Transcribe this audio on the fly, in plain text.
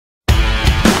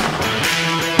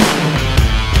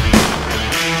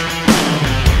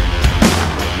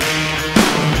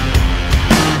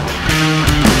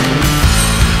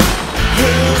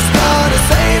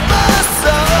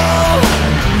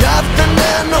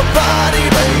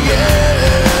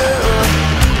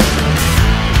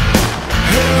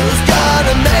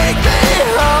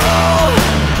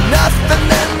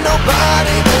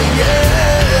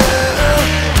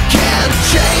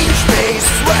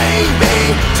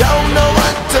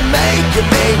making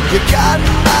me. You got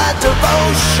my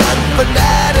devotion,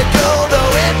 fanatical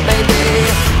though it may be.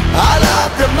 I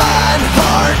love your mind,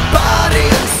 heart, body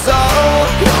and soul.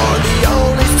 You're the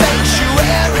only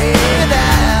sanctuary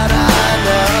that I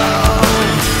know.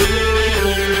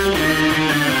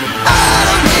 I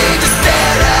don't need to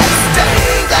stare at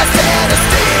stained glass and a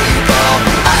steeple.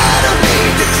 I don't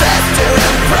need to dress to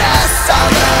impress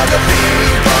all other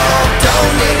people.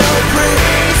 Don't need no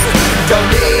priest, don't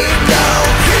need no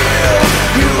cue.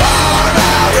 You are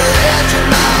my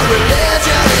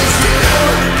religion is you.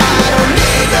 I don't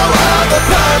need no other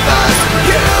purpose,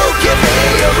 you give me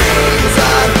a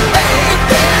reason. Ain't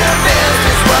their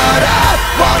business what I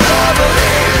wanna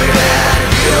believe in.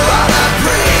 You are my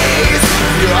priest,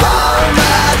 you are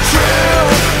my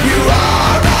truth. You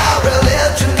are my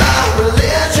religion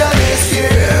is you.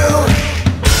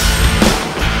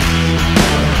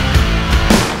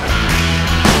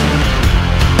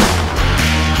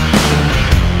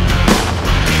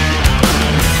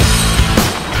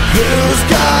 Who's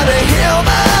gonna heal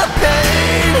my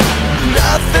pain?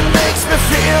 Nothing makes me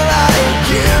feel like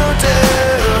you do.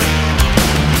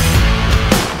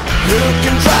 Who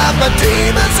can drive my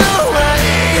demons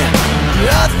away?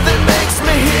 Nothing makes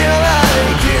me heal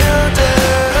like you do.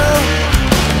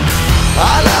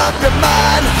 I love your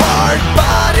mind, heart,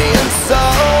 body and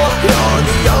soul. You're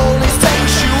the only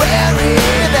sanctuary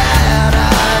that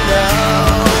I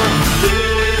know.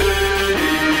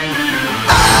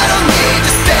 I don't need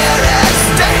to stare at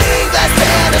stained glass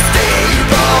and a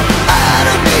steeple. I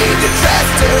don't need to dress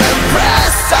to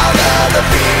impress all other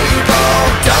people.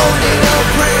 Don't need no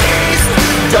priest,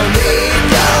 don't need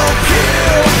no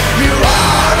pew. You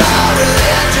are my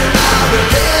religion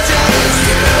is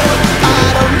you.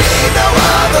 I don't need no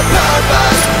other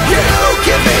purpose, you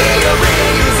give me a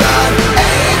reason.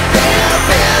 Ain't their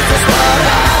business what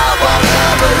I wanna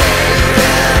believe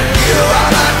in. You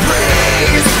are my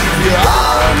priest, you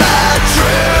are my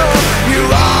truth. You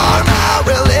are my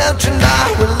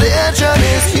religion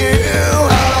is you.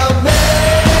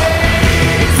 Amazing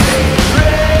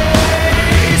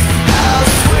grace, how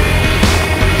sweet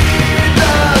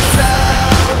the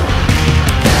sound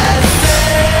that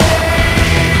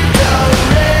saved a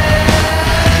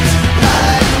wretch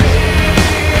like me.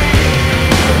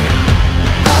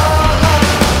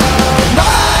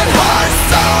 Mind, heart,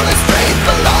 soul and strength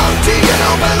belong to you,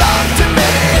 belong to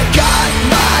me. Got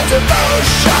my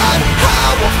devotion, I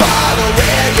will follow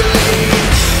where you lead.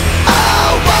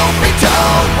 I won't be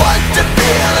told what to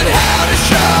feel and how to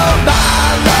show. My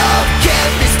love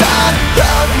can't be stopped,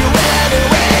 love you any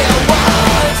way I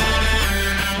want.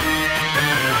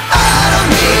 I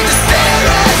don't need to stare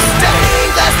at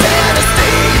stained glass and a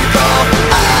steeple.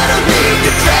 I don't need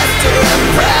to dress to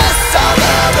impress all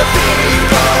other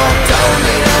people. Don't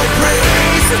need no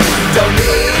priest, don't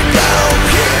need no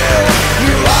pew.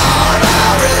 You are my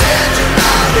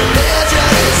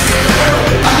religion is you.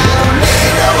 I don't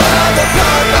need no other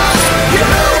purpose, you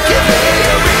give me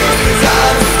a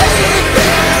reason. Ain't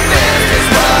their business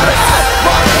what I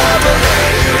wanna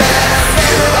believe in.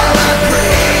 You are my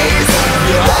priest,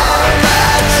 you are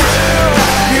my truth.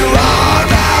 You are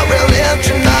my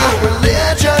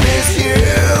religion is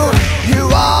you. You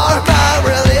are my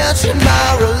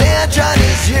religion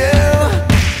is you.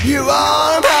 You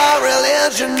are my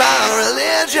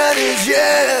religion is you.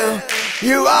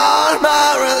 You are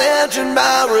my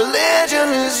religion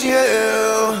is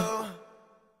you.